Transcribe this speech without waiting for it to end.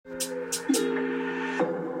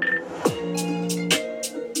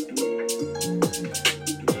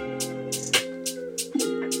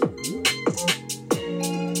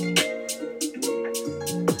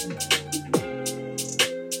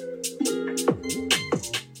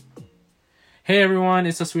Hey everyone,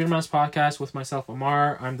 it's the Sweet Mouse Podcast with myself,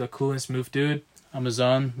 Amar. I'm the coolest move dude. I'm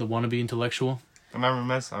Azan, the wannabe intellectual. And I'm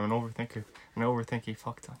Ramez, I'm an overthinker. An overthinky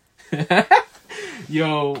fuckton.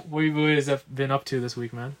 Yo, what you boys have been up to this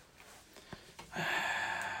week, man?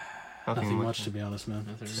 Nothing much, to be honest, man.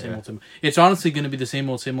 Same old. It's honestly going to be the same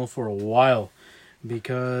old for a while.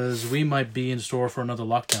 Because we might be in store for another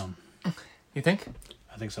lockdown. You think?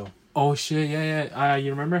 I think so. Oh shit, yeah. You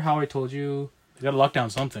remember how I told you? They got to lock down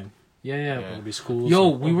something. Yeah. It'll be schools. Yo,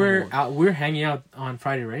 we were hanging out on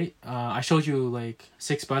Friday, right? I showed you like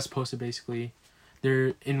 6 busts posted basically.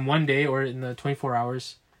 There in one day or in the 24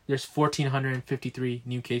 hours, there's 1,453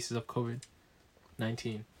 new cases of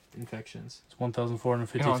COVID-19 infections. It's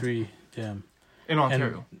 1,453. Damn. In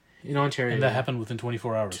Ontario. In Ontario. And that happened within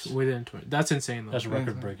 24 hours. That's insane though. That's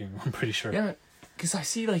record breaking, I'm pretty sure. Yeah, because I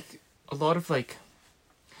see like a lot of like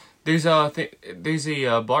there's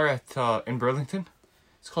a bar at in Burlington.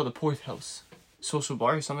 It's called the Port House Social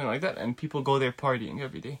Bar or something like that, and people go there partying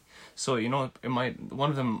every day. So it might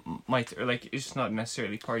one of them might, or like it's not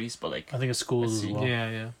necessarily parties, but like I think it's schools as well.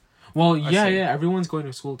 Yeah. Well, yeah. Everyone's going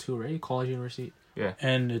to school too, right? College, university. Yeah.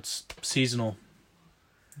 And it's seasonal.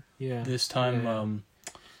 Yeah. This time,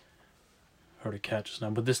 heard a cat just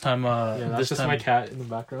now, but this time, that's just my cat in the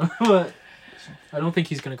background. But I don't think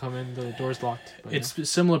he's gonna come in. The door's locked. It's a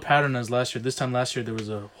similar pattern as last year. This time last year there was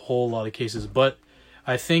a whole lot of cases, but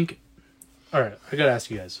I think. All right, I gotta ask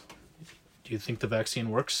you guys: do you think the vaccine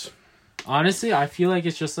works? Honestly, I feel like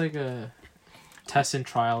it's just like a test and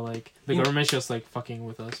trial. Like the government's just like fucking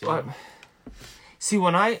with us. See,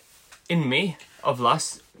 when in May of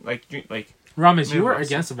last like Ramez, you were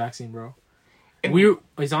against the vaccine, bro.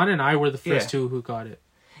 Izan and I were the first two who got it.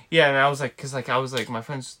 Yeah, and I was like, my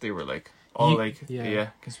friends, they were like,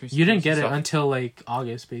 conspiracy. You didn't get it until like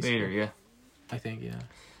August, basically. Later, yeah. I think, yeah.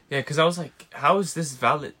 Yeah, because I was like, how is this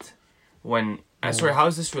valid when... how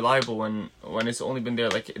is this reliable when it's only been there,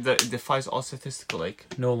 like, it defies all statistical, like...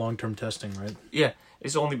 No long-term testing, right? Yeah,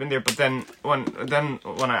 it's only been there, but then when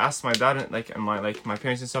I asked my dad, and my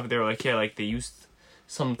parents and stuff, they were like, yeah, like, they used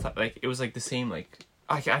some, it was like the same, like...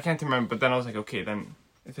 I can't remember, but then I was like, okay, then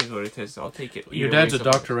it is what it is. I'll take it. Your dad's a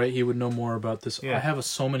doctor, right? He would know more about this. Yeah. I have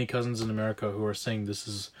so many cousins in America who are saying this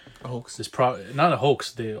is a hoax. Not a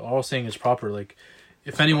hoax. They are all saying it's proper. Like,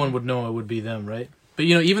 if anyone would know, it would be them, right? But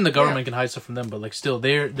even the government can hide stuff from them. But like, still,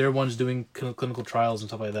 they're ones doing clinical trials and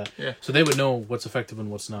stuff like that. Yeah. So they would know what's effective and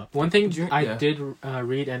what's not. One thing I did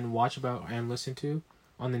read and watch about and listen to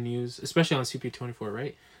on the news, especially on CP24,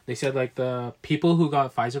 right? They said like the people who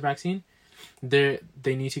got Pfizer vaccine, they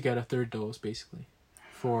need to get a third dose basically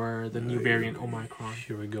for the new variant Omicron.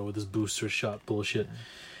 Here we go with this booster shot bullshit. Yeah.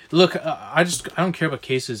 Look, I don't care about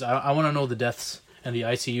cases. I want to know the deaths and the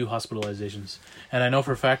ICU hospitalizations. And I know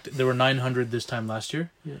for a fact there were 900 this time last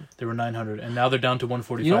year. Yeah. There were 900, and now they're down to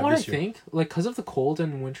 145 You know what this year. I think? Like, because of the cold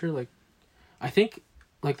and winter, like, I think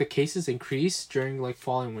like the cases increase during like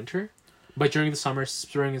fall and winter, but during the summer,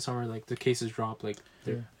 spring and summer, like the cases drop. Like,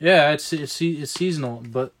 yeah, it's seasonal,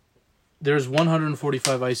 but there's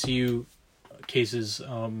 145 ICU cases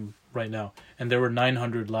right now, and there were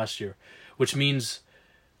 900 last year, which means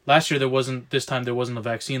last year there wasn't a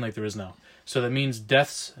vaccine like there is now. So that means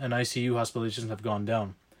deaths and ICU hospitalizations have gone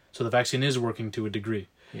down. So the vaccine is working to a degree.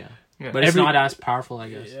 Yeah. But it's not as powerful, I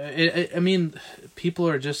guess. I mean, people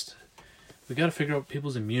are just... We got to figure out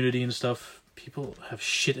people's immunity and stuff. People have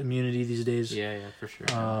shit immunity these days. Yeah, for sure.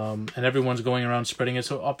 And everyone's going around spreading it.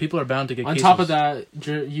 So people are bound to get cases. On top of that,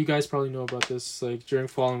 you guys probably know about this. Like, during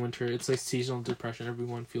fall and winter, it's like seasonal depression.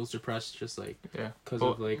 Everyone feels depressed just like... Because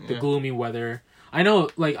of like the gloomy weather. I know,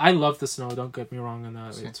 like, I love the snow. Don't get me wrong on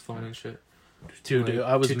that. Like, it's fun and shit. Dude, like,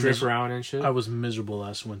 I was to drift around and shit. I was miserable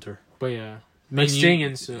last winter. But yeah, staying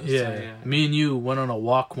in. Me and you went on a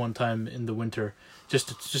walk one time in the winter,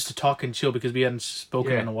 just to talk and chill because we hadn't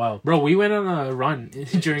spoken in a while. Bro, we went on a run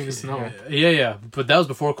during the snow. Yeah, but that was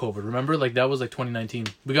before COVID. Remember, like that was like 2019.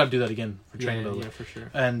 We got to do that again for training. Yeah, for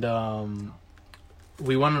sure. And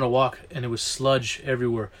we went on a walk and it was sludge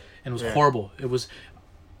everywhere and it was horrible. It was.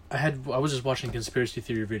 I was just watching conspiracy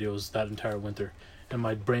theory videos that entire winter. And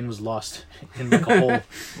my brain was lost in like a hole.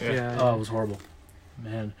 Oh, it was horrible,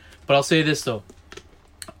 man. But I'll say this though,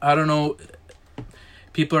 I don't know.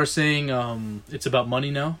 People are saying it's about money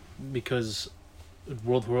now because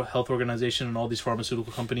World Health Organization and all these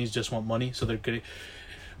pharmaceutical companies just want money, so they're getting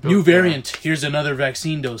new variant. Here's another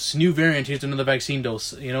vaccine dose. New variant. Here's another vaccine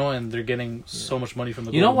dose. And they're getting so much money from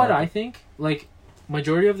the. You know what market. I think? Like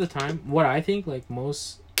majority of the time, what I think, like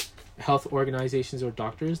most health organizations or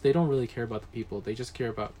doctors, they don't really care about the people. They just care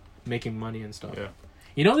about making money and stuff.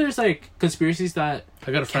 You know, there's like conspiracies that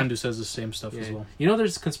I got a friend who says the same stuff as well. You know,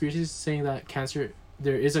 there's conspiracies saying that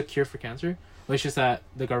there is a cure for cancer, but it's just that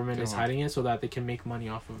the government is hiding it so that they can make money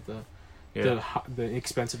off of the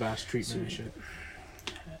expensive ass treatment and shit.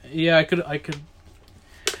 Yeah, I could.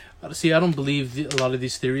 See, I don't believe a lot of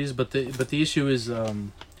these theories, but the issue is, a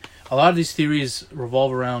lot of these theories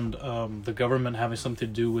revolve around the government having something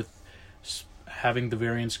to do with having the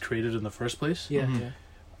variants created in the first place. Yeah, Mm-hmm. yeah.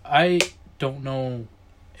 I don't know.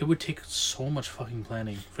 It would take so much fucking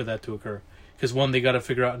planning for that to occur. Because one, they got to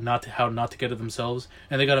figure out how not to get it themselves,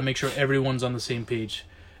 and they got to make sure everyone's on the same page,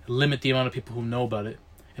 limit the amount of people who know about it,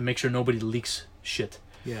 and make sure nobody leaks shit.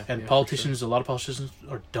 Yeah. And politicians, a lot of politicians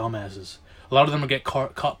are dumbasses. A lot of them will get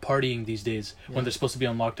caught partying these days when they're supposed to be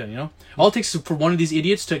on lockdown, you know? All it takes is for one of these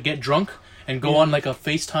idiots to get drunk and go on like a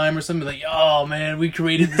FaceTime or something, like, oh man, we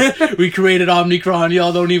created this, we created Omicron,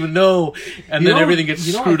 y'all don't even know. And then everything gets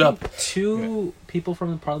screwed up. Two people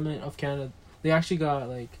from the Parliament of Canada, they actually got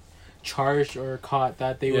like charged or caught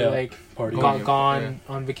that they were like gone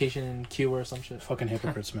on vacation in Cuba or some shit. Fucking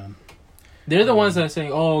hypocrites, man. They're the ones that are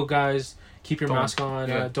saying, oh guys, keep your mask on,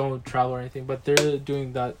 yeah. don't travel or anything, but they're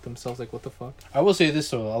doing that themselves. Like, what the fuck? I will say this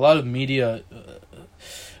though, a lot of media,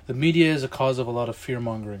 the media is a cause of a lot of fear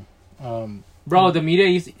mongering. Bro, the media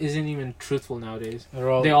isn't even truthful nowadays.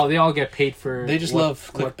 They all get paid for. They just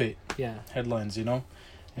love clickbait. Yeah. Headlines, you know,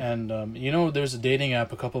 and you know, there's a dating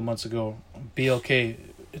app a couple months ago, BLK.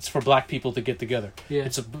 It's for black people to get together. Yeah.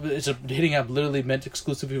 It's a dating app literally meant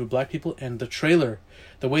exclusively for black people. And the trailer,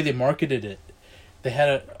 the way they marketed it, they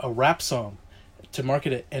had a rap song to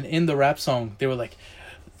market it, and in the rap song they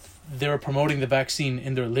were promoting the vaccine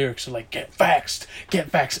in their lyrics. So like, get vaxxed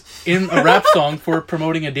in a rap song for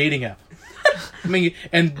promoting a dating app. I mean,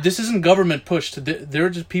 and this isn't government pushed. There are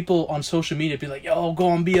just people on social media be like, yo, go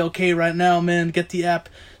on BLK right now, man, get the app.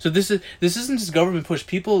 So this isn't just government push.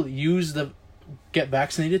 People use the get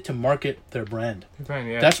vaccinated to market their brand.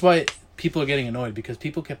 That's why people are getting annoyed, because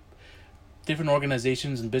different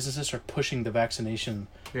organizations and businesses are pushing the vaccination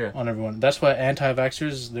on everyone. That's why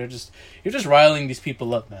anti-vaxxers, you're just riling these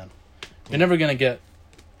people up, man. You're never gonna get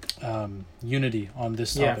unity on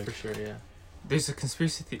this topic. Yeah, for sure. Yeah. There's a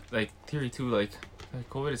conspiracy theory too, like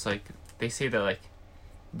COVID. It's like they say that like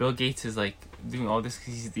Bill Gates is like doing all this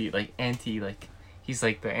because he's the he's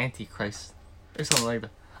like the Antichrist or something like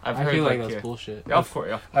that. I feel like that's bullshit. Yeah, of course,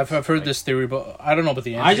 yeah. I've heard this theory, but I don't know about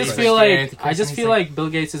the answer. I just feel like Bill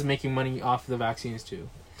Gates is making money off the vaccines too,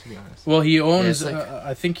 to be honest. Well, he owns.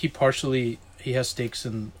 I think he has stakes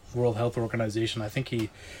in World Health Organization. I think he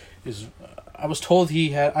is. I was told he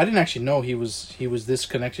had. I didn't actually know he was this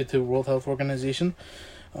connected to World Health Organization.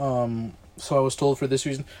 So I was told for this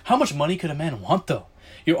reason. How much money could a man want though?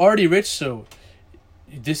 You're already rich, so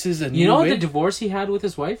this is a new. You know way? the divorce he had with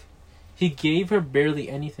his wife? He gave her barely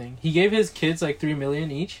anything. He gave his kids like $3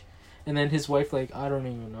 million each, and then his wife I don't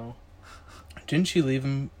even know. Didn't she leave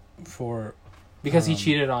him for? Because he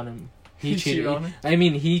cheated on him. He cheated on her? I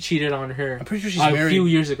mean, he cheated on her. I'm pretty sure she's married. A few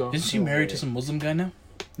years ago. Isn't she married to some Muslim guy now?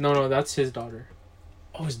 No, that's his daughter.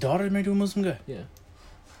 Oh, his daughter is married to a Muslim guy? Yeah.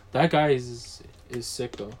 That guy is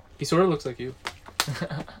sick though. He sort of looks like you.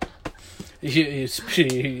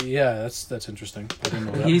 Yeah, that's interesting. I didn't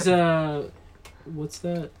know that. He's what's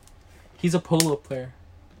that? He's a polo player.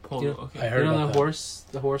 Polo, okay. I heard about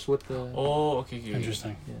the horse with the. Oh, okay.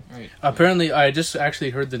 Interesting. Yeah. Right. Apparently, I just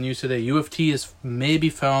actually heard the news today. U of T has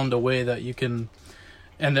maybe found a way that you can,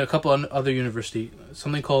 and a couple other university,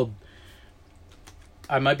 something called.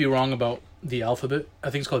 I might be wrong about the alphabet.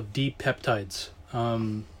 I think it's called D-peptides.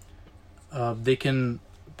 They can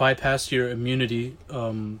bypass your immunity.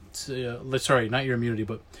 Sorry, not your immunity,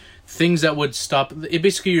 but things that would stop.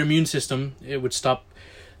 Basically, your immune system. It would stop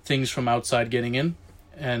things from outside getting in,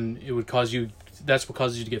 and it would cause you. That's what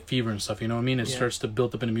causes you to get fever and stuff. You know what I mean? It starts to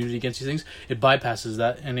build up an immunity against these things. It bypasses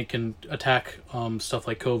that, and it can attack stuff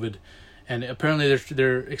like COVID. And apparently,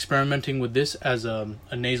 they're experimenting with this as a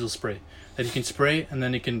nasal spray that you can spray, and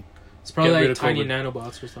then it can. It's probably like tiny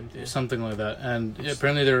nanobots or something. Something like that, and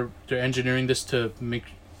apparently they're engineering this to make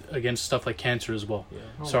against stuff like cancer as well,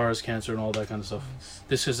 SARS cancer and all that kind of stuff.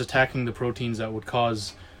 This is attacking the proteins that would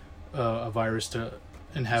cause a virus to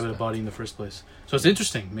inhabit a body in the first place. So it's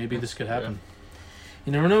interesting. Maybe this could happen.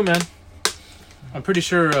 You never know, man. I'm pretty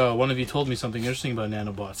sure one of you told me something interesting about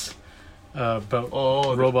nanobots. About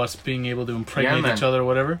robots being able to impregnate each other or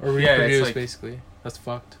whatever. Or reproduce, basically. That's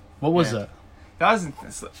fucked. What was that?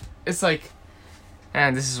 It's like,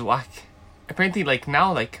 and this is whack. Apparently, like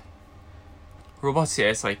now, like robots,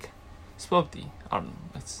 it's like spelled D. I don't know.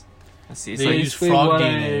 Let's see. It's they like, use frog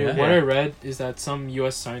DNA. What I read is that some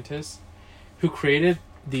U.S. scientists who created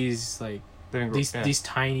these like these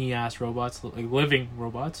tiny ass robots, like living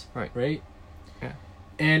robots. Right. Yeah.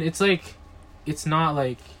 And it's like, it's not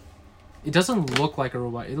like, it doesn't look like a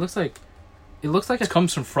robot. It looks like It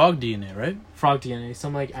comes from frog DNA, right? frog DNA.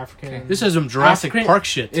 Some like African. Okay. This is some Jurassic Park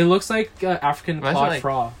shit. It looks like African Imagine, clawed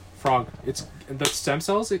like- frog. It's the stem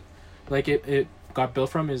cells. It got built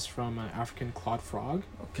from African clawed frog,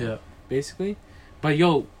 Yeah. basically. But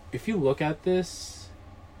yo, if you look at this,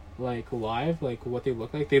 like live, like what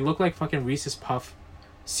they look like fucking Reese's Puff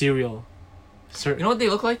cereal. You know what they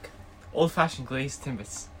look like? Old-fashioned glazed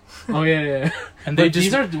Timbits. Oh yeah. And But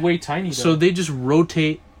these are way tiny. Though. So they just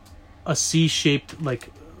rotate a C-shaped, like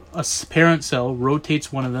a parent cell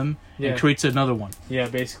rotates one of them and creates another one, yeah,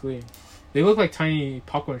 basically, they look like tiny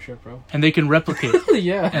popcorn shrimp, bro. and they can replicate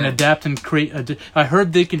Yeah. and adapt and create. I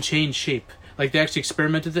heard they can change shape. Like they actually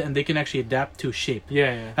experimented it, and they can actually adapt to shape.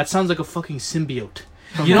 Yeah. That sounds like a fucking symbiote.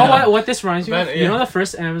 You know what this reminds me of? Man, You yeah. know the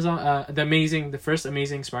first the first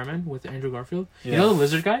Amazing Spider-Man with Andrew Garfield? Yeah. You know the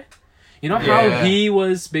lizard guy? You know how Yeah. he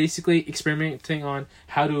was basically experimenting on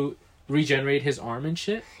how to regenerate his arm and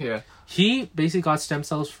shit? Yeah. He basically got stem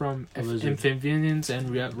cells from A lizard. amphibians and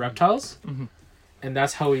reptiles. Mhm. And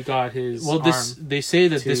that's how he got his Well, arm they say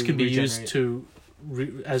that this to can be regenerate. used to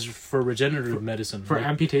as for regenerative medicine. for Like,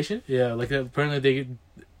 amputation. yeah, like apparently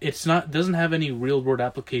doesn't have any real world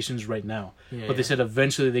applications right now. Yeah, But they said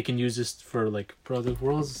eventually they can use this for like bro, the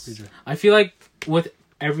world's... I feel like with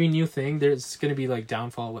every new thing, there's gonna be like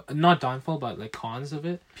not downfall, but like cons of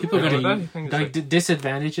it. people are Yeah, gonna but I think it's Like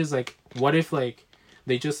disadvantages. Like, what if like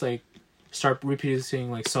they just like start reproducing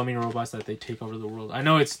like so many robots that they take over the world? I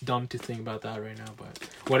know it's dumb to think about that right now, but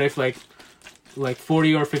what if like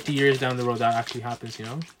 40 or 50 years down the road that actually happens? You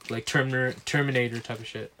know, like Terminator type of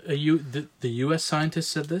shit. the U.S. scientists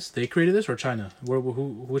said this. They created this, or China?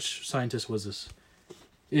 Which scientist was this?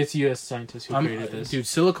 It's U.S. scientists who created this. Dude,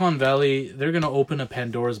 Silicon Valley, they're gonna open a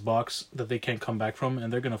Pandora's box that they can't come back from,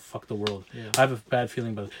 and they're gonna fuck the world. Yeah. I have a bad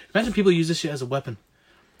feeling about it. Imagine people use this shit as a weapon.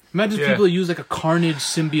 Imagine Yeah. people use like a carnage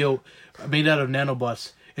symbiote made out of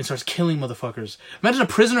nanobots and starts killing motherfuckers. Imagine a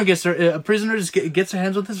prisoner gets their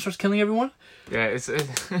hands on this and starts killing everyone. Yeah, it's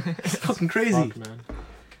It's fucking crazy. Fuck, man.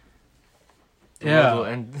 Yeah.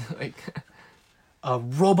 and like A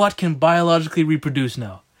robot can biologically reproduce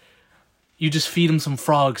now. You just feed him some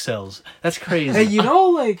frog cells. That's crazy. Hey, you know,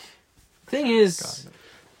 like, thing is,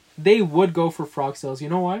 they would go for frog cells. You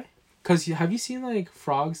know why? Because have you seen like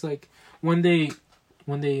frogs like when they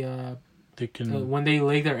they can. when they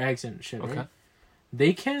lay their eggs and shit, right? Okay.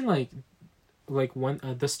 They can like when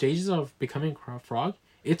the stages of becoming a frog.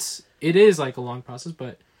 It is like a long process,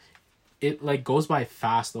 but it like goes by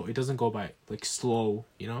fast though. It doesn't go by like slow,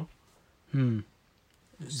 you know.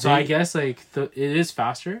 So I guess like it is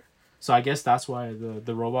faster. So I guess that's why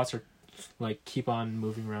the robots are like keep on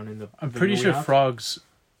moving around in the. I'm pretty the sure way up. frogs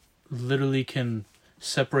literally can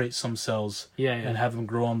separate some cells Yeah. and have them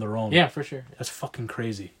grow on their own. Yeah, for sure. That's fucking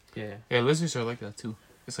crazy. Yeah. yeah, lizards are like that too.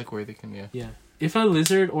 It's like where they can Yeah. If a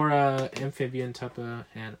lizard or a amphibian type of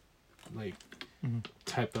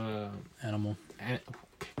type of Animal.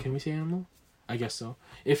 can we say animal? I guess so.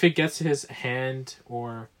 If it gets his hand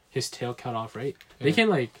or his tail cut off, right? They Yeah. can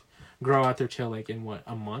like grow out their tail like in what,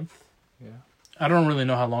 a month? Yeah. I don't really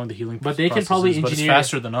know how long the healing But they can process probably is, but it's engineer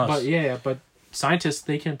faster than us. But yeah, but scientists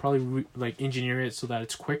they can probably engineer it so that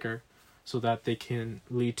it's quicker, so that they can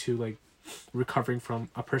lead to like recovering from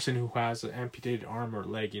a person who has an amputated arm or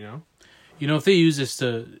leg. You know. You know, if they use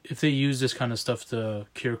this kind of stuff to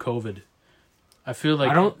cure COVID, I feel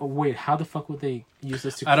like How the fuck would they use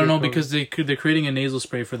this to? I don't cure know COVID? because they're creating a nasal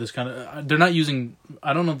spray for this kind of. They're not using.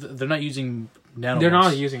 I don't know. They're not using nanobots. they're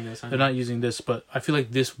not using this. They're not using this, but I feel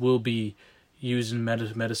like this will be used in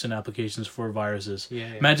medicine applications for viruses.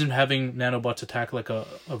 Yeah. Imagine having nanobots attack like a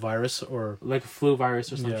virus or like a flu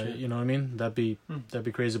virus or something. yeah, you know what I mean? That'd be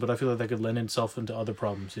crazy. But I feel like that could lend itself into other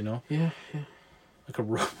problems. You know, Yeah. like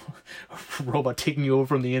a robot taking you over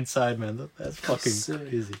from the inside, man. That's fucking Sick.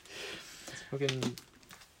 crazy. It's fucking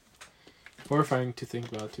horrifying to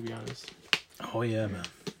think about, to be honest. Oh yeah, man.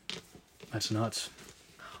 That's nuts.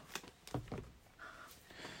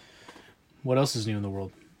 What else is new in the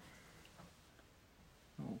world?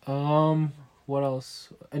 What else?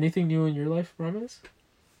 Anything new in your life, Ramez?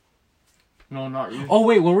 No, not really. Oh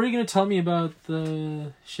wait, what were you gonna tell me about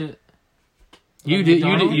the shit? You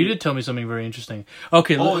did tell me something very interesting.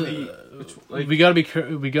 Okay, we gotta be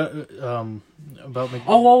about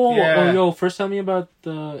Oh, Yeah. yo! First, tell me about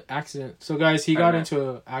the accident. So, guys, he got into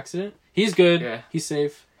an accident. He's good. Yeah. He's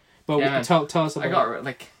safe. But Yeah, tell us about. I got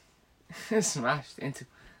like smashed into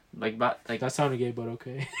like That sounded gay, but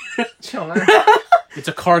okay. chill, man. It's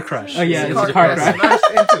a car crash. Oh, yeah, It's it's a a car crash.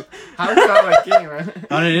 Smashed into. How is that like game, man?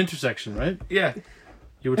 on an intersection, right? Yeah.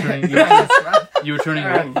 You were turning. You were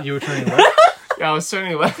turning. You were turning left. Yeah, I was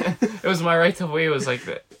turning left. It was my right of way. It was like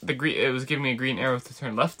the green. It was giving me a green arrow to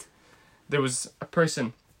turn left. There was a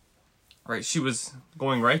person, right? She was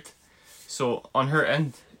going right, so on her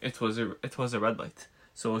end, it was a red light.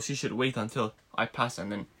 So she should wait until I pass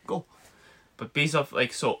and then go. But based off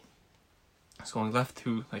like so, I was going left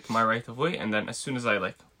to like my right of way, and then as soon as I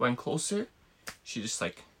like went closer, she just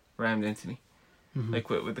like rammed into me, like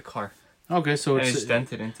with the car. Okay, so And it it's just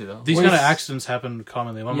dented into the. these kind of accidents happen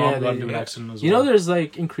commonly. My mom got into an yeah. accident as well. You know, there's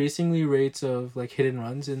like increasingly rates of like hit and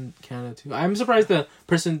runs in Canada too. I'm surprised the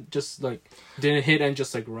person just like didn't hit and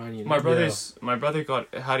just like run. You know? My brother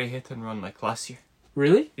had a hit and run like last year.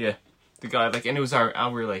 Really? Yeah, the guy like, and it was our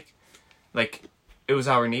like it was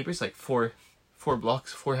our neighbors like four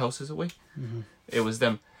houses away. It was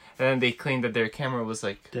them, and then they claimed that their camera was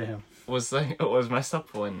like was messed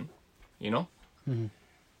up when, you know.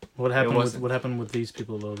 What happened? What happened with these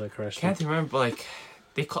people though that crashed? Can't remember, but like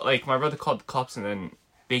they like my brother called the cops, and then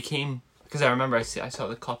they came because I remember I saw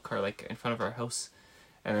the cop car like in front of our house,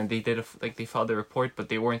 and then they filed a report, but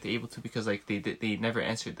they weren't able to because like they never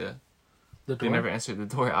answered the door? They never answered the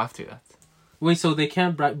door after that. Wait, so they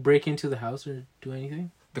can't break into the house or do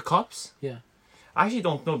anything? The cops? Yeah. I actually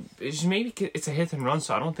don't know. Maybe it's a hit and run,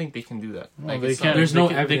 so I don't think they can do that. Well, Like, they can't. There's no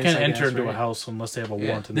They evidence, can't I enter guess, into a right? house unless they have a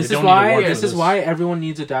warrant. And This they is don't need a why. warrant This for is why everyone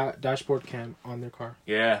needs a dashboard cam on their car.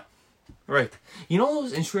 Yeah. Right. You know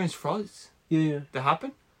those insurance frauds Yeah. that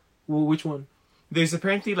happen? Well, which one? There's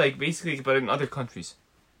apparently like basically, but in other countries.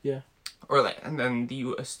 Yeah. Or like, and then the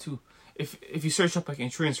US too. If you search up like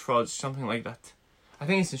insurance frauds, something like that, I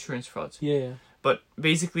think it's insurance frauds. Yeah. But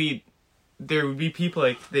basically, there would be people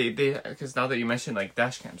like they because now that you mentioned like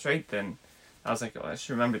dash cams, right? Then I was like, oh, I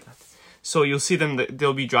should remember that. So you'll see them.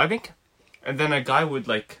 They'll be driving, and then a guy would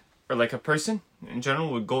like, or like a person in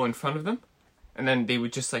general would go in front of them, and then they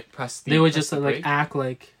would just like press the. They would just the like brake. act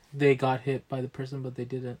like they got hit by the person, but they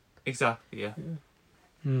didn't. Exactly. Yeah.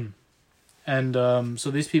 And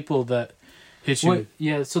so these people that hit you. Wait,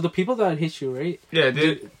 yeah. So the people that hit you, right? Yeah.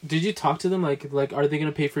 Did you talk to them? Like, are they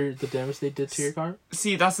gonna pay for the damage they did to your car?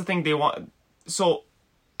 See, that's the thing they want. So,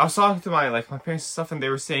 I was talking to my parents and stuff, and they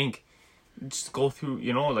were saying, just go through,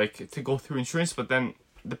 you know, like to go through insurance. But then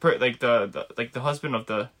the husband of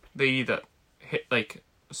the lady that hit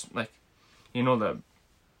you know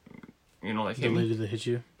like The hit me. lady that hit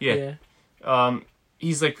you. Yeah.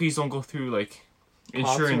 He's like, please don't go through like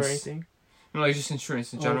Cops insurance. or anything? No, like just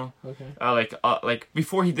insurance in general. Okay. Like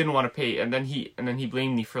before he didn't want to pay, and then he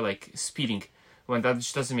blamed me for like speeding, when that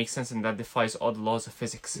just doesn't make sense and that defies all the laws of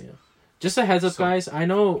physics. Yeah. Just a heads up, guys. I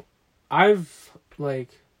know, I've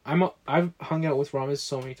hung out with Ramez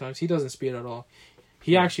so many times. He doesn't speed at all.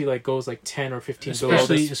 He actually like goes like 10 or 15 below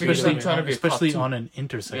the speed limit. Especially on an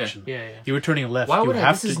intersection. Yeah. You were turning left. Why would you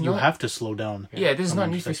have to slow down. Yeah, this is on not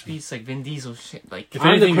an Need for intersection. Speeds like Vin Diesel shit. Like If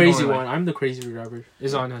I'm the anything, crazy going, one. I'm the crazy driver.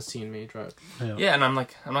 Izan has seen me drive. Yeah, and I'm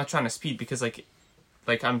not trying to speed because like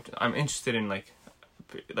I'm interested in like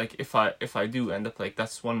if I do end up like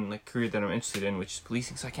that's one like career that I'm interested in, which is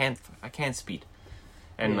policing. So I can't speed,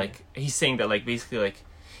 and like he's saying that like basically like,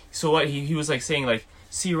 so what he was like saying like,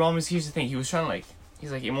 see Ramez, here's the thing, he was trying to like,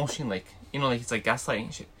 he's like emotionally like, you know, like it's like gaslighting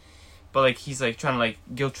and shit, but like he's like trying to like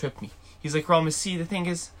guilt trip me. He's like, Ramez, see, the thing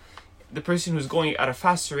is, the person who's going at a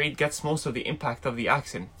faster rate gets most of the impact of the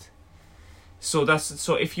accident. So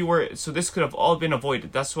this could have all been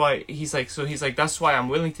avoided. That's why he's like that's why I'm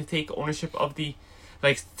willing to take ownership of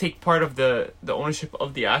take part of the ownership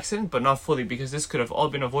of the accident, but not fully, because this could have all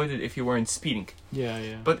been avoided if you weren't speeding.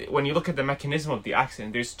 Yeah. But when you look at the mechanism of the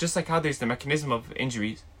accident, there's just like how there's the mechanism of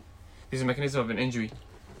injuries. There's a mechanism of an injury.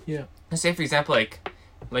 Yeah. Let's say, for example,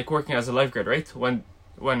 like working as a lifeguard, right? When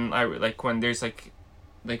there's like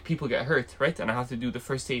people get hurt, right? And I have to do the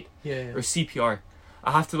first aid or CPR.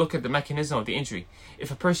 I have to look at the mechanism of the injury. If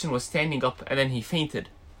a person was standing up and then he fainted,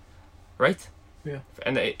 right? Yeah.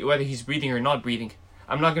 And whether he's breathing or not breathing,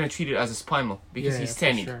 I'm not going to treat it as a spinal because he's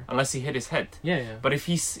standing, sure. unless he hit his head. Yeah. But if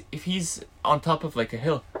he's on top of like a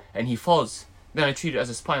hill and he falls, then I treat it as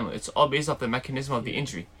a spinal. It's all based off the mechanism of the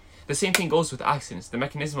injury. The same thing goes with accidents. The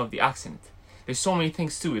mechanism of the accident. There's so many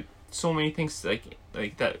things to it. So many things like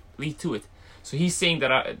that lead to it. So he's saying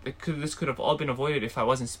that this could have all been avoided if I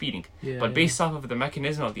wasn't speeding. But based off of the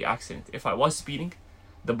mechanism of the accident, if I was speeding,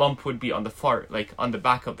 the bump would be on on the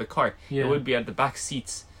back of the car. Yeah. It would be at the back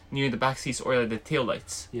seats, near the back seats or at the tail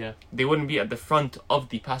lights. Yeah. They wouldn't be at the front of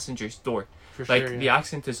the passenger's door. For Like sure, the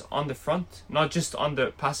accident is on the front, not just on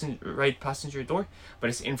the right passenger door, but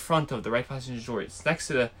it's in front of the right passenger door. It's next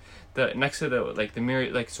to the next to the like the mirror,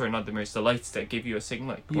 like sorry, not the mirrors, the lights that give you a signal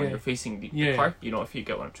like when Yeah. you're facing the Yeah. car. You know, if you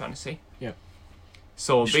get what I'm trying to say. Yeah.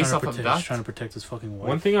 So He's based trying off to of protect, he's that, trying to protect his fucking wife.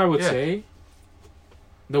 One thing I would Yeah. say,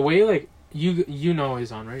 the way like you know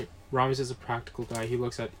is on right. Ramez is a practical guy. He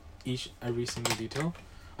looks at every single detail.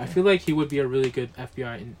 I feel like he would be a really good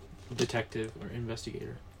FBI detective or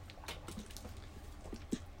investigator.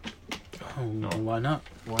 Oh, No. why not?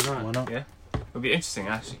 Why not? Why not? Yeah. it'd be interesting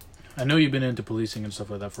actually. I know you've been into policing and stuff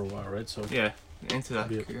like that for a while, right? So, Yeah, into that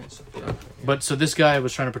Yeah. career and stuff. Yeah. but so this guy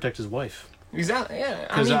was trying to protect his wife Exactly. Yeah.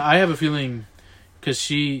 I because mean, I have a feeling because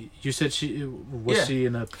you said she was Yeah. she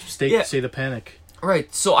in a state Yeah. state of panic.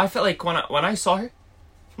 right. So I felt like when I saw her,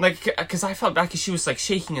 like, because I felt bad because she was like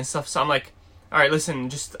shaking and stuff. So I'm like, all right, listen,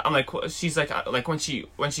 just I'm like, she's like when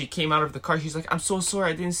she came out of the car, she's like, I'm so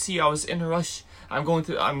sorry, I didn't see you. I was in a rush. I'm going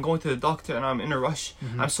to the doctor and I'm in a rush.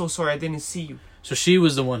 Mm-hmm. I'm so sorry, I didn't see you. So she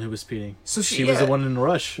was the one who was speeding. So She was the one in a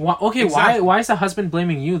rush. Okay, Exactly. why is the husband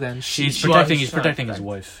blaming you then? He's She- protecting. she's He's trying to protecting his protect.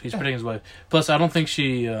 wife. He's Yeah. protecting his wife. Plus, I don't think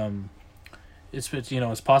she. It's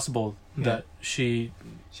it's possible Yeah. that she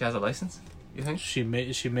has a license. You think? she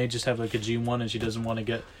may just have like a G1 and she doesn't want to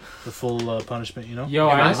get the full punishment. You know. Yo,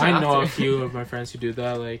 Imagine I know a after. few of my friends who do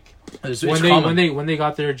that. Like It's when common. they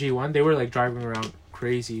got their G1, they were like driving around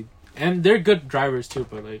crazy, and they're good drivers too.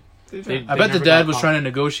 But like, I they bet the never dad got was caught. trying to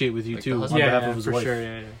negotiate with you Like the too on husband. behalf of his for wife. sure.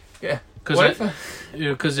 Yeah. Yeah. Because What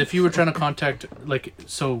if, if you were trying to contact like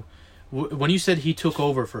so, when you said he took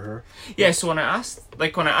over for her, yeah. So when I asked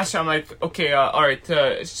her, I'm like, okay, all right.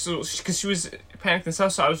 So because she was panicked and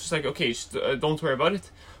stuff, so I was just like, okay, just, don't worry about it.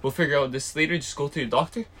 We'll figure out this later. Just go to your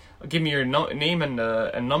doctor. Give me your name and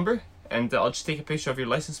number, and I'll just take a picture of your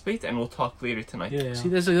license plate, and we'll talk later tonight. Yeah. see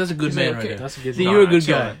that's a good He's man like, right okay. there. That's a good. See, No, you're a good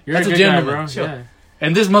chill, guy. man. You're That's a a good gentleman. guy, bro. Chill. Yeah.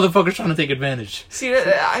 And this motherfucker's trying to take advantage. See,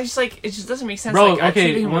 I just like it. Just doesn't make sense. Bro, Like, I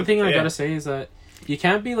treated okay. him One with- thing I yeah. gotta say is that you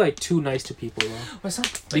can't be like too nice to people, bro. Well, it's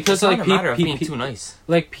not, Because, it's not like, a matter of pe- being pe- too nice.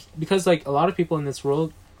 Because like a lot of people in this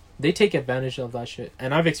world, they take advantage of that shit,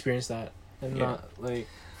 and I've experienced that, and Yeah. not like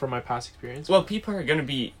from my past experience. Well, people are gonna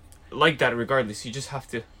be like that regardless. You just have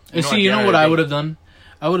to. You at the know end what of the I day- would have done?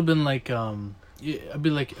 I would have been like, I'd be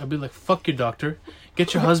like, fuck your doctor,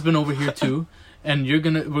 get your husband over here too, and we're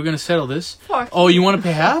gonna settle this. Fuck. Oh, you want to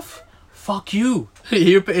pay half? Fuck you.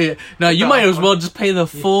 You're now you might as well just pay the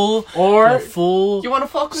full or full You want to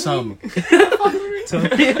fuck with sum. me?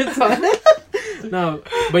 no,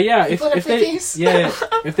 but yeah, if wanna they pay these?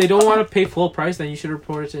 if they don't want to pay full price, then you should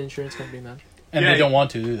report it to the insurance company, man. And Yeah. they don't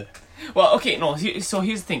want to, do they? Well, okay, no. So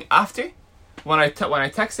here's the thing. After, when I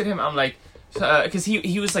texted him, I'm like, because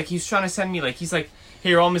he was like, he's trying to send me like, he's like,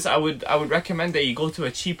 hey Ramez, I would recommend that you go to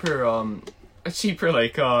a cheaper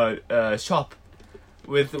like shop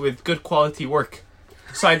with good quality work.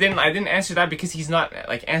 So I didn't answer that because he's not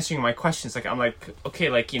like answering my questions. Like I'm like, okay,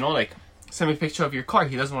 like like send me a picture of your car.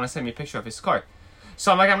 He doesn't want to send me a picture of his car.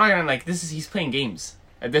 So I'm like, I'm not gonna like this is he's playing games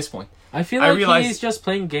at this point. I feel I like realized- he's just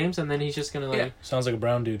playing games, and then he's just gonna like, Yeah. Sounds like a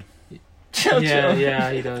brown dude.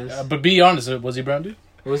 yeah, he does. But be honest, was he brown dude?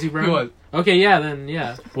 Was he brown? He was. Okay, yeah, then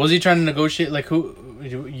yeah. Was he trying to negotiate? Like who?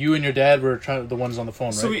 You and your dad were the ones on the phone,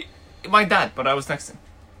 right? So my dad, but I was next to him.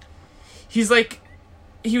 He's like,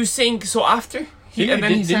 he was saying so after. And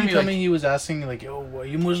then he did sent you me tell like, me he was asking like, "Yo, are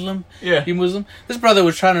you Muslim? yeah. You Muslim?" This brother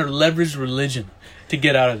was trying to leverage religion to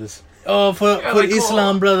get out of this. Oh, for like,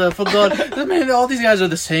 Islam, brother, for God. I mean, all these guys are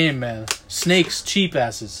the same, man. Snakes, cheap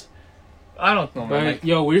asses. I don't know, man. But Like,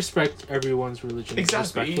 yo, we respect everyone's religion.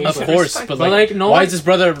 Exactly. respectfully, Of But- course, respect. but But, like, like, no why one- is this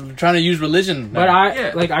brother trying to use religion? But now?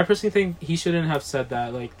 Yeah. I personally think he shouldn't have said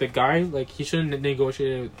that. Like the guy, like he shouldn't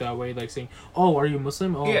negotiate it that way. Like saying, "Oh, are you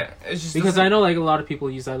Muslim?" Oh, yeah, it's just because doesn't- I know like a lot of people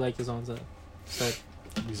use that like his own side.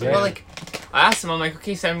 Exactly. Well, like, I asked him, I'm like,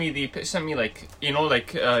 okay, send me like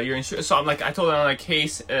your insurance. So I'm like, I told him, I'm like, hey,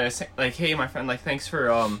 hey, my friend, like, thanks for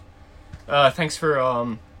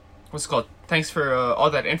what's it called? Thanks for all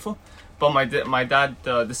that info. But my dad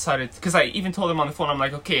decided, because I even told him on the phone, I'm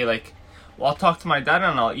like, okay, like, well, I'll talk to my dad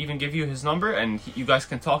and I'll even give you his number and you guys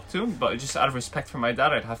can talk to him. But just out of respect for my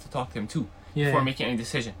dad, I'd have to talk to him too before making any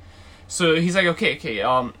decision. So he's like, okay,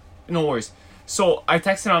 no worries. So I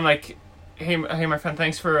texted him, I'm like, hey, my friend,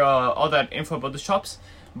 thanks for all that info about the shops,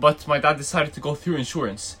 but my dad decided to go through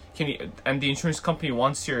insurance. And the insurance company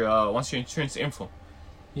wants your insurance info.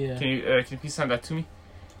 Yeah. Can you please send that to me?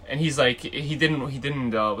 And he's like, he didn't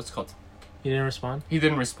what's it called? He didn't respond. He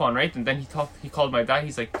didn't respond, right? And then he called my dad.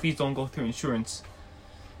 He's like, please don't go through insurance.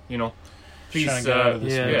 Please. Trying to get out of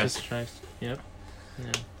this. Yeah, yeah. just tries. Yep.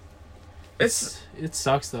 Yeah. It's It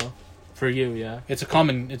sucks though. For you, yeah. It's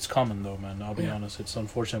common though, man. I'll be honest. It's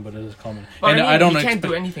unfortunate, but it is common. But And I mean, don't you can't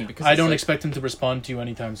do anything because I don't like, expect him to respond to you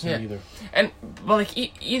anytime soon either. And but like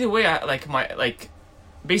either way, I like my like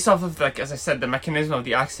based off of like as I said the mechanism of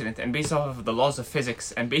the accident and based off of the laws of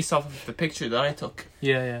physics and based off of the picture that I took.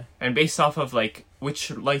 Yeah. And based off of like which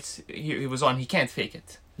lights he was on, he can't fake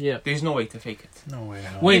it. Yeah. There's no way to fake it. No way.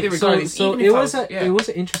 No. Wait, Regardless, so even it if I was yeah. it was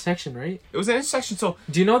an intersection, right? It was an intersection, so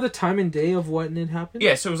Do you know the time and day of when it happened?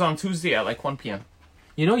 yeah, so it was on Tuesday at like 1 p.m.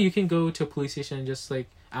 You know, you can go to a police station and just like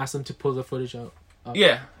ask them to pull the footage out.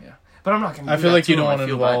 Yeah. But I'm not gonna. I do feel that like you to don't him. want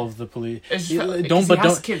to involve the police. It's just,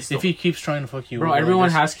 Don't. Kids, if he keeps trying to fuck you, Bro, over, everyone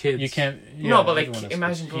just- has kids. You can't. no, but everyone has like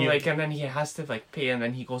imagine kids. like and then he has to like pay and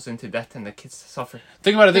then he goes into debt and the kids suffer.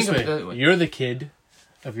 Think about it this Think of way. it that way. You're the kid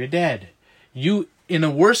of your dad. You, in a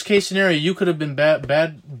worst case scenario, you could have been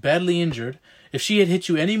badly injured. If she had hit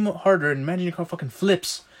you any harder, and imagine your car fucking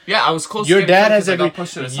flips. Yeah, I was close. Your to getting dad killed has 'cause I every. got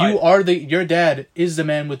pushed to the side. You are the. Your dad is the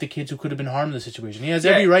man with the kids who could have been harmed in the situation. He has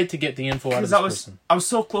every right to get the info out of this person. I was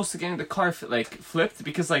so close to getting the car flipped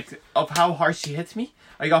because like of how hard she hit me.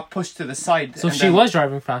 I got pushed to the side. So and she then- was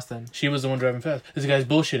driving fast then. She was the one driving fast. This guy's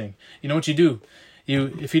bullshitting. You know what you do?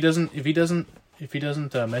 If he doesn't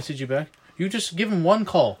message you back, you just give him one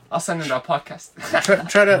call. I'll send him that podcast.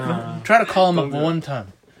 Try to call him up one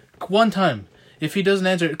time. One time. If he doesn't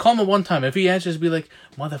answer, call him one time. If he answers, be like,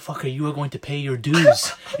 "Motherfucker, you are going to pay your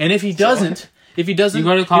dues." And if he doesn't, you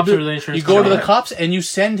go to the cops or the insurance you go to the company. cops and you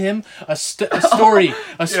send him a story,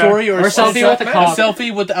 or Or selfie with the cop.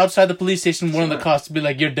 selfie with outside the police station. One of the cops to be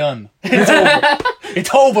like, "You're done. It's over.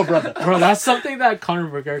 It's over, brother." Bro, that's something that Conor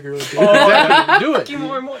McGregor would do. Exactly. Do it.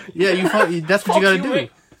 More and more. Yeah, that's what you gotta do.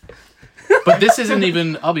 But this isn't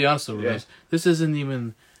even. I'll be honest with you. This isn't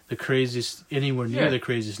even the craziest, anywhere near the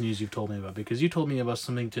craziest news you've told me about, because you told me about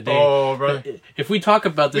something today. Oh, bro. If we talk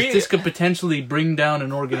about this, this could potentially bring down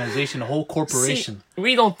an organization, a whole corporation. See,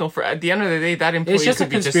 we don't know. For at the end of the day, that employee It's just a could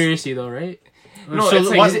be conspiracy, though, right? No, So it's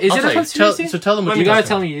like, what- Is I'll it tell a you. conspiracy? So tell them what You you gotta got.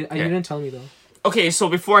 tell me. You didn't tell me though. Okay, so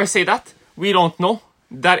before I say that, we don't know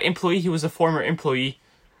that employee. He was a former employee.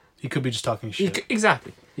 He could be just talking shit.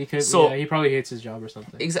 Exactly. He could. So- he probably hates his job or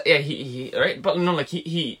something. Yeah, he right, but no, like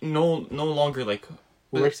he no longer like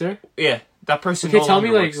Works there. yeah, that person. Okay, no tell me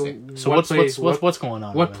longer like works there. So what what's place? what's going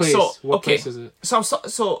on? What man? place? So, What okay. place is it?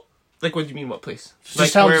 So like, what do you mean? What place? Just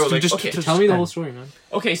Like tell where, us- like, just- okay, just- Tell me the whole story, man.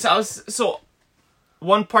 okay. So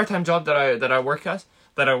one part-time job that I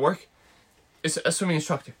work is a swimming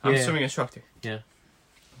instructor. I'm a Yeah. swimming instructor. Yeah.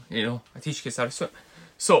 You know, I teach kids how to swim.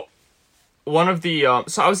 So one of the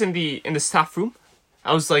so I was in the staff room.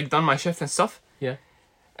 I was like done my shift and stuff. Yeah.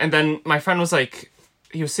 And then my friend was like,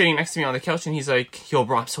 he was sitting next to me on the couch and he's like, "Yo,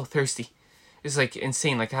 bro, I'm so thirsty. It's like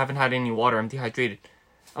insane. Like I haven't had any water. I'm dehydrated."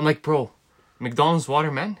 I'm like, "Bro, McDonald's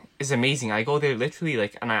water, man, is amazing. I go there literally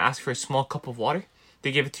like, and I ask for a small cup of water.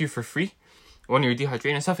 They give it to you for free when you're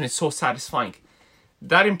dehydrated and stuff, and it's so satisfying."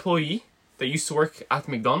 That employee that used to work at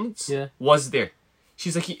McDonald's was there.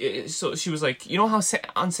 She's like, so she was like, "You know how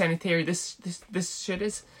unsanitary this shit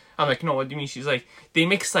is?" I'm like, "No, what do you mean?" She's like, they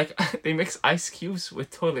mix ice cubes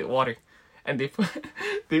with toilet water, and they put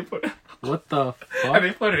What the and fuck?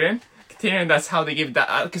 they put it in container, and that's how they give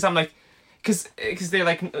that. Because I'm like, because they're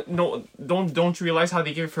like, "No, don't you realize how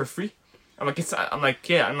they give it for free?" I'm like,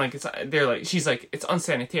 they're like, she's like, "It's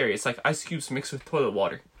unsanitary. It's like ice cubes mixed with toilet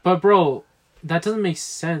water." But bro, that doesn't make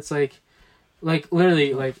sense. Like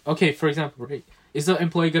literally, like okay, for example, right? Is the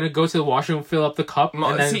employee gonna go to the washroom, fill up the cup, No,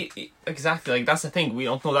 and then see, exactly. Like that's the thing. We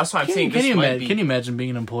don't know. That's why I'm saying Can this you might imagine? be. Can you imagine being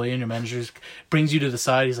an employee and your manager just brings you to the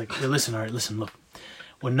side? He's like, "Hey, listen, all right, listen, look.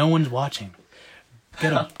 When no one's watching,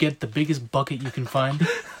 get the biggest bucket you can find.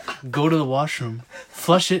 Go to the washroom,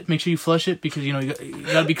 flush it. Make sure you flush it because you gotta be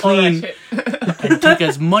All that clean shit. and take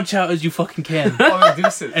as much out as you fucking can." I'll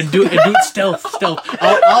reduce it. And do it stealth.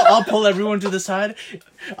 I'll pull everyone to the side.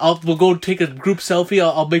 We'll go take a group selfie.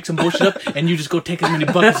 I'll make some bullshit up, and you just go take as many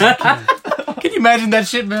buckets as you can. Can you imagine that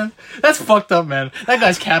shit, man? That's fucked up, man. That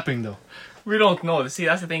guy's capping though. We don't know. See,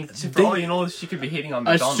 that's the thing. For all you know, she could be hating on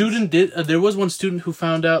A McDonald's. student did. There was one student who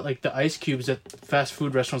found out like the ice cubes at fast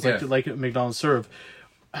food restaurants, Yeah. like McDonald's serve,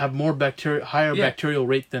 have more higher Yeah. bacterial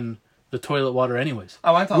rate than the toilet water, anyways.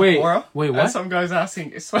 I went on Wait, Quora. wait, And what? some guy's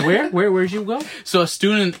asking. where'd you go? So a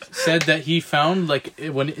student said that he found like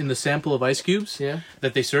when in the sample of ice cubes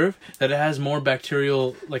that they serve that it has more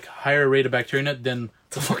bacterial, like higher rate of bacteria in it than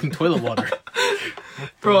the fucking toilet water.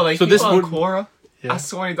 Bro, like So people this on would- Quora Yeah. ask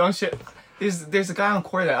so many dumb shit. There's a guy on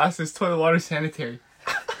Quora that asks, "Is toilet water sanitary?"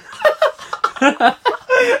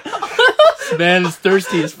 Man is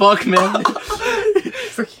thirsty as fuck, man.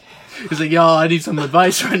 He's like, "Yo, I need some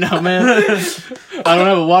advice right now, man. I don't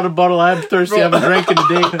have a water bottle. I'm thirsty. I haven't drank in a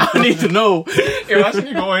day. I need to know. Imagine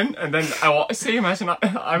you go in and then imagine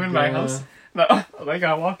I'm in my house. Like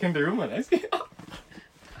I walk in the room and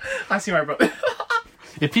I see my brother.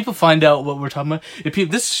 If people find out what we're talking about,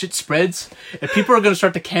 this shit spreads, if people are gonna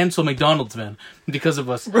start to cancel McDonald's, man, because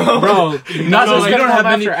of us, bro. We don't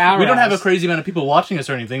have a crazy amount of people watching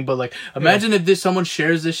us or anything, but like, imagine if someone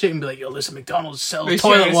shares this shit and be like, "Yo, listen, McDonald's sells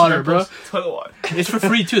toilet water, bro. Toilet water. It's for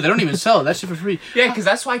free too. They don't even sell it. That shit for free." Yeah, because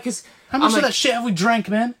that's why. Because how much of that shit have we drank,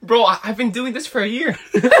 man? Bro, I've been doing this for a year.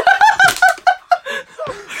 Bro,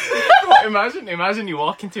 imagine you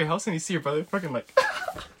walk into your house and you see your brother fucking like.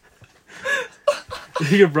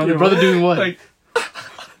 Your brother doing what? Like,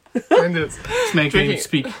 and this man can't even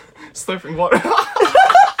speak. Slurping water.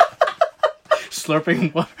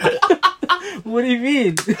 Slurping water. What do you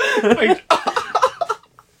mean? Like,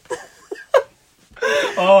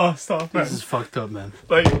 oh, stop, man. This is fucked up, man.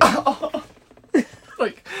 Like,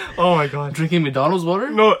 oh my god. Drinking McDonald's water?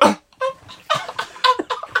 No.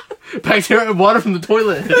 Bacteria water from the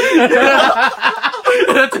toilet.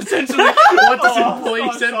 That's essentially what this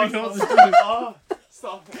employee said McDonald's is doing.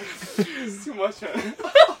 Stop. It's too much, man.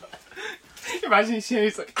 Imagine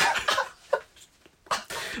he's like.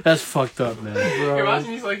 That's fucked up, man. Bro.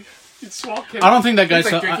 Imagine he's like. He's walking. I don't think that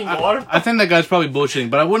guy's like drinking water. I think that guy's probably bullshitting,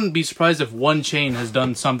 but I wouldn't be surprised if one chain has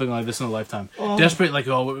done something like this in a lifetime. Oh. Desperate, like,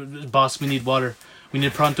 oh, boss, we need water. We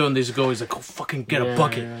need pronto, and they just go, he's like, go fucking get a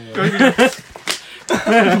bucket. Yeah.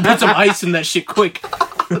 Put some ice in that shit quick.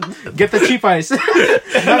 Get the cheap ice.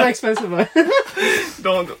 Not expensive ice.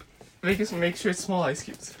 Don't. Make sure it's small ice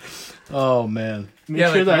cubes. Oh, man. Make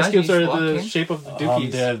sure the ice cubes are the shape of the dookies. I'm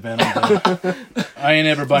dead, man. I'm dead. I ain't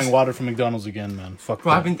ever buying water from McDonald's again, man. Fuck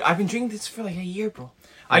bro, that. I've been drinking this for like a year, bro.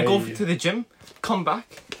 I go to the gym, come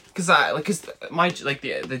back, cause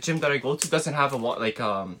the gym that I go to doesn't have a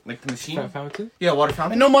the machine. Fountain? Yeah, water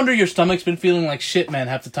fountain. And no wonder your stomach's been feeling like shit, man,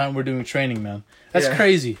 half the time we're doing training, man. That's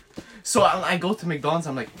crazy. So I go to McDonald's,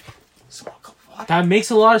 I'm like, small cup of water. That makes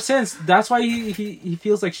a lot of sense. That's why he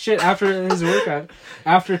feels like shit after his workout.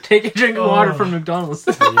 After drinking water from McDonald's.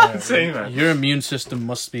 Yeah, insane, man. Your immune system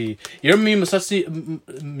must be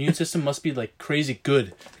like crazy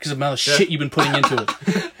good because of the amount of shit you've been putting into it.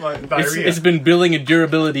 It's been building a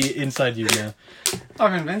durability inside you, man.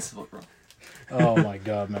 I'm invincible, bro. Oh my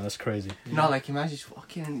god, man, that's crazy. No, like imagine you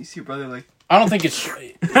walk in and you see your brother like. I don't think it's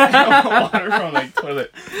water from like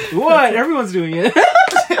toilet. What? Everyone's doing it.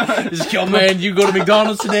 Just, yo, man, you go to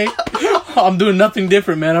McDonald's today? I'm doing nothing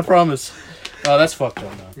different, man. I promise. Oh, that's fucked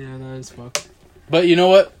up, man. Yeah, that is fucked. But you know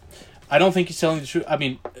what? I don't think he's telling the truth. I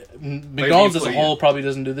mean, McDonald's as a whole probably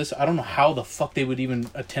doesn't do this. I don't know how the fuck they would even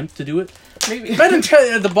attempt to do it. Maybe.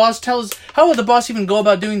 The boss tells... How would the boss even go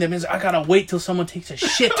about doing that? It means I gotta wait till someone takes a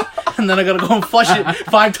shit, and then I gotta go and flush it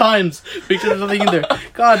 5 times. Make sure there's nothing in there.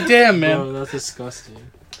 God damn, man. Bro, that's disgusting.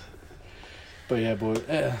 But yeah, boy.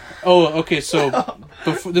 Okay. So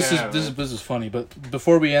this is funny. But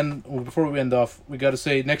before we end off, we gotta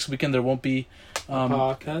say next weekend there won't be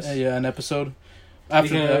podcast. An episode.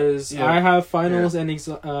 Because I have finals and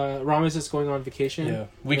Ramez is going on vacation. Yeah,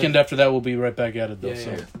 weekend after that we'll be right back at it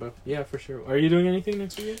though. Yeah, for sure. Are you doing anything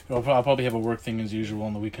next weekend? I'll probably have a work thing as usual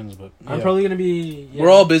on the weekends, but I'm probably gonna be. We're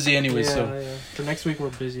all busy anyway, so for next week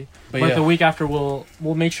we're busy. But the week after we'll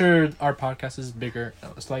make sure our podcast is bigger,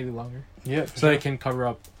 slightly longer. Yeah, so it can cover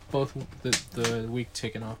up both the week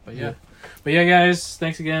taken off. But yeah, guys,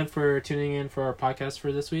 thanks again for tuning in for our podcast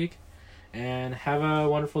for this week, and have a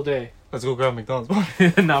wonderful day. Let's go grab McDonald's.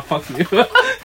 Nah, fuck you.